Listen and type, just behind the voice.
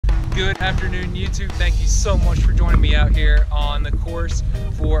Good afternoon, YouTube. Thank you so much for joining me out here on the course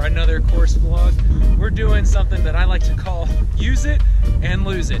for another course vlog. We're doing something that I like to call use it and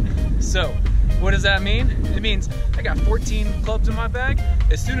lose it. So what does that mean? It means I got 14 clubs in my bag.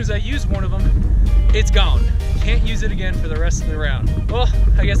 As soon as I use one of them, it's gone. Can't use it again for the rest of the round. Well,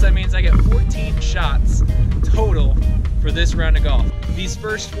 I guess that means I get 14 shots total for this round of golf. These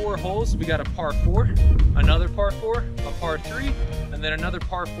first 4 holes, we got a par 4, another par 4, a par 3, and then another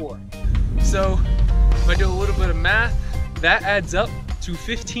par 4. So if I do a little bit of math, that adds up to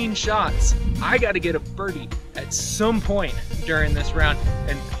 15 shots. I got to get a birdie at some point during this round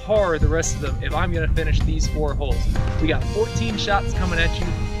and par the rest of them if I'm going to finish these 4 holes. We got 14 shots coming at you,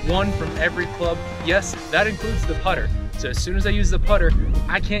 1 from every club. Yes, that includes the putter. So as soon as I use the putter,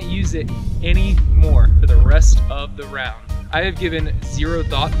 I can't use it anymore for the rest of the round. I have given zero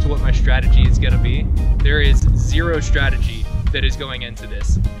thought to what my strategy is going to be. There is zero strategy that is going into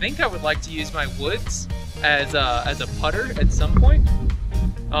this. I think I would like to use my woods as a putter at some point.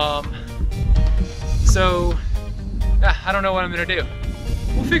 So yeah, I don't know what I'm gonna do.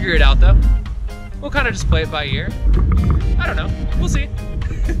 We'll figure it out though. We'll kind of just play it by ear. I don't know, we'll see.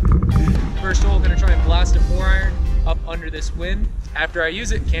 First hole, gonna try and blast a 4-iron up under this wind. After I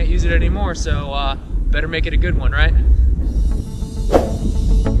use it, can't use it anymore, so better make it a good one, right?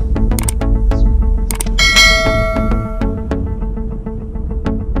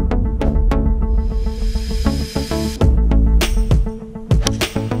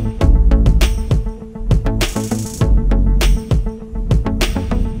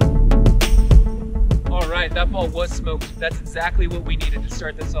 That ball was smoked. That's exactly what we needed to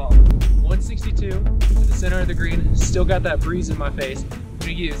start this off. 162 to the center of the green. Still got that breeze in my face. I'm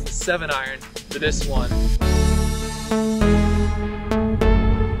gonna use the 7-iron for this one.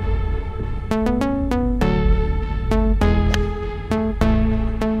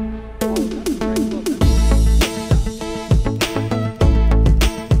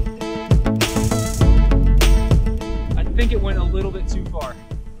 I think it went a little bit too far.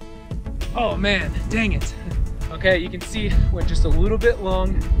 Oh man, dang it. Okay, you can see it went just a little bit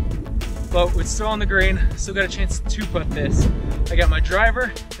long, but it's still on the green. Still got a chance to putt this. I got my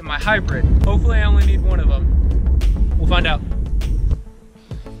driver and my hybrid. Hopefully I only need one of them. We'll find out.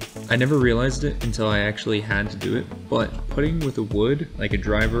 I never realized it until I actually had to do it, but putting with a wood, like a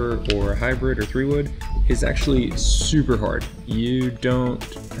driver or a hybrid or 3-wood, is actually super hard. You don't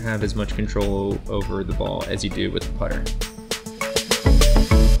have as much control over the ball as you do with the putter.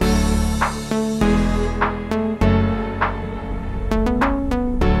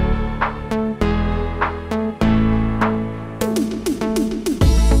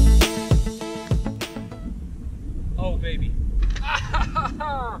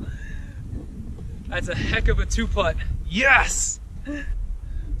 That's a heck of a 2-putt. Yes!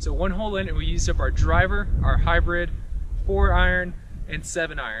 So 1 hole in and we used up our driver, our hybrid, 4-iron, and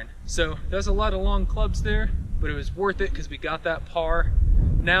 7-iron. So there's a lot of long clubs there, but it was worth it because we got that par.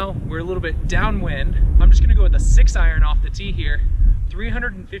 Now we're a little bit downwind. I'm just gonna go with a 6-iron off the tee here,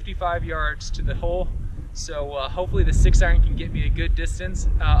 355 yards to the hole. So hopefully the 6-iron can get me a good distance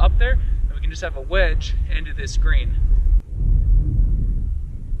up there, and we can just have a wedge into this green.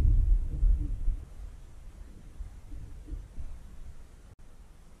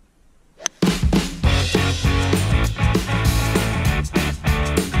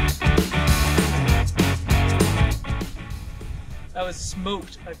 That was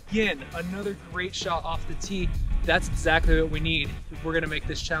smoked again. Another great shot off the tee. That's exactly what we need if we're gonna make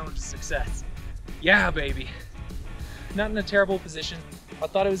this challenge a success. Yeah, baby. Not in a terrible position. I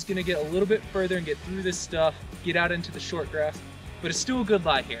thought I was gonna get a little bit further and get through this stuff, get out into the short grass, but it's still a good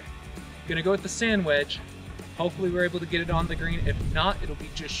lie here. Gonna go with the sand wedge. Hopefully we're able to get it on the green. If not, it'll be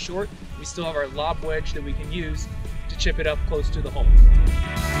just short. We still have our lob wedge that we can use to chip it up close to the hole.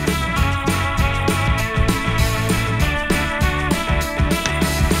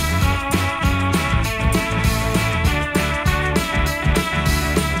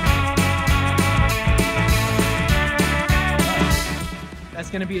 That's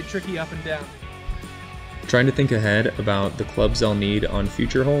gonna be a tricky up and down. Trying to think ahead about the clubs I'll need on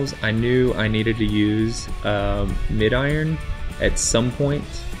future holes, I knew I needed to use mid-iron at some point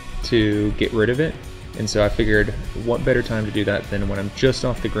to get rid of it. And so I figured what better time to do that than when I'm just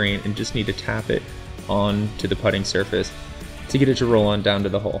off the green and just need to tap it onto the putting surface to get it to roll on down to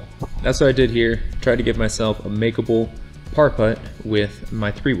the hole. That's what I did here. Tried to give myself a makeable par putt with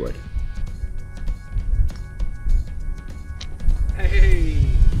my 3-wood. Hey!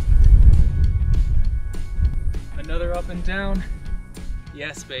 Another up and down.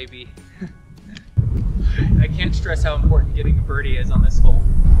 Yes, baby. I can't stress how important getting a birdie is on this hole.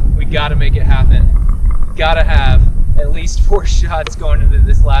 We gotta make it happen. Gotta have at least 4 shots going into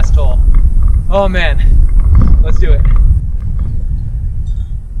this last hole. Oh man, let's do it.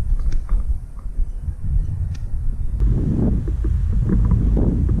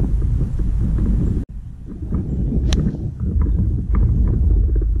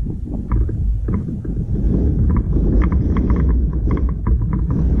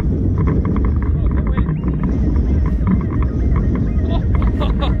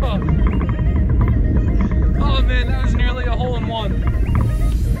 Oh man, that was nearly a hole-in-one.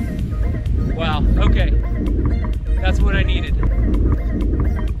 Wow, okay. That's what I needed.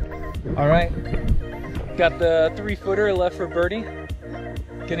 All right, got the 3-footer left for birdie.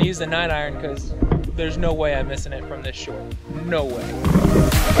 Gonna use the 9-iron because there's no way I'm missing it from this short. No way.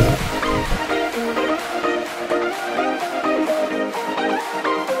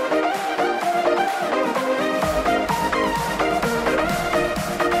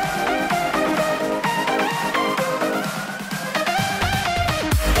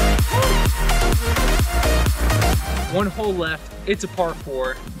 One hole left, it's a par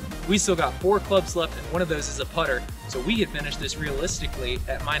 4. We still got 4 clubs left and one of those is a putter, so we could finish this realistically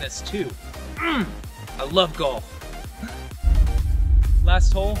at -2. I love golf.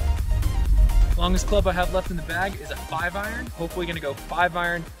 Last hole, longest club I have left in the bag is a 5-iron. Hopefully gonna go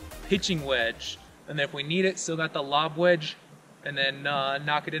 5-iron pitching wedge. And then if we need it, still got the lob wedge and then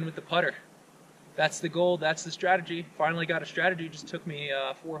knock it in with the putter. That's the goal, that's the strategy. Finally got a strategy, just took me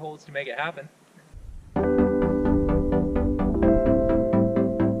 4 holes to make it happen.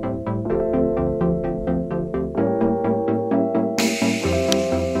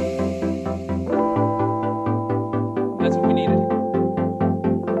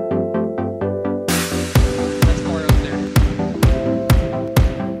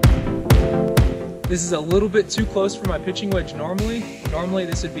 This is a little bit too close for my pitching wedge normally. Normally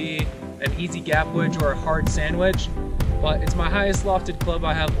this would be an easy gap wedge or a hard sand wedge, but it's my highest lofted club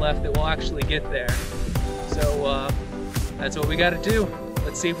I have left that will actually get there. So that's what we gotta do.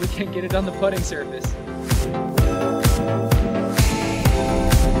 Let's see if we can get it on the putting surface.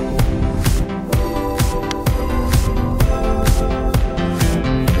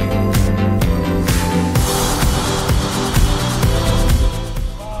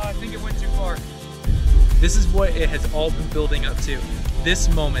 This is what it has all been building up to. This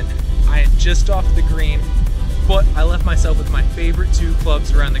moment, I am just off the green, but I left myself with my favorite 2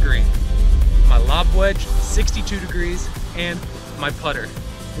 clubs around the green. My lob wedge, 62 degrees, and my putter.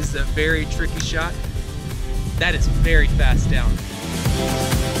 This is a very tricky shot. That is very fast down.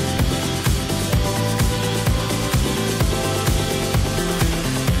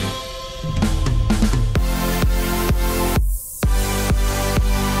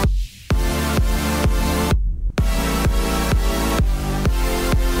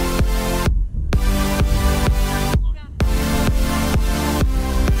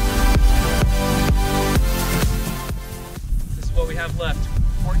 Left,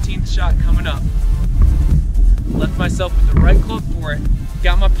 14th shot coming up. Left myself with the right club for it.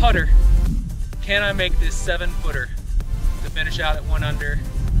 Got my putter. Can I make this 7-footer to finish out at 1 under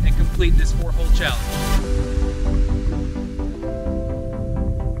and complete this 4-hole challenge?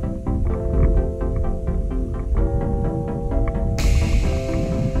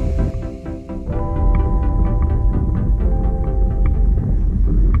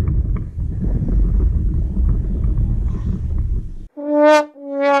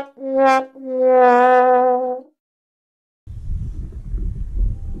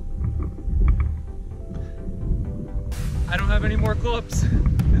 I don't have any more clubs.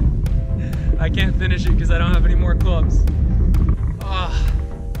 I can't finish it because I don't have any more clubs. Oh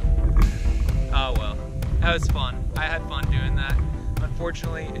well, that was fun. I had fun doing that.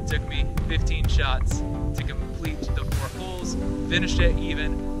 Unfortunately, it took me 15 shots to complete the 4 holes. Finished it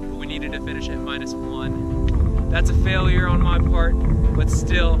even, but we needed to finish at -1. That's a failure on my part, but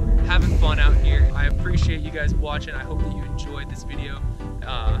still having fun out here. I appreciate you guys watching. I hope that you enjoyed this video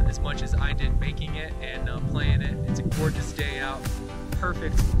as much as I did making it and playing it. It's a gorgeous day out.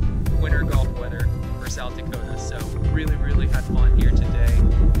 Perfect winter golf weather for South Dakota. So really, really had fun here today.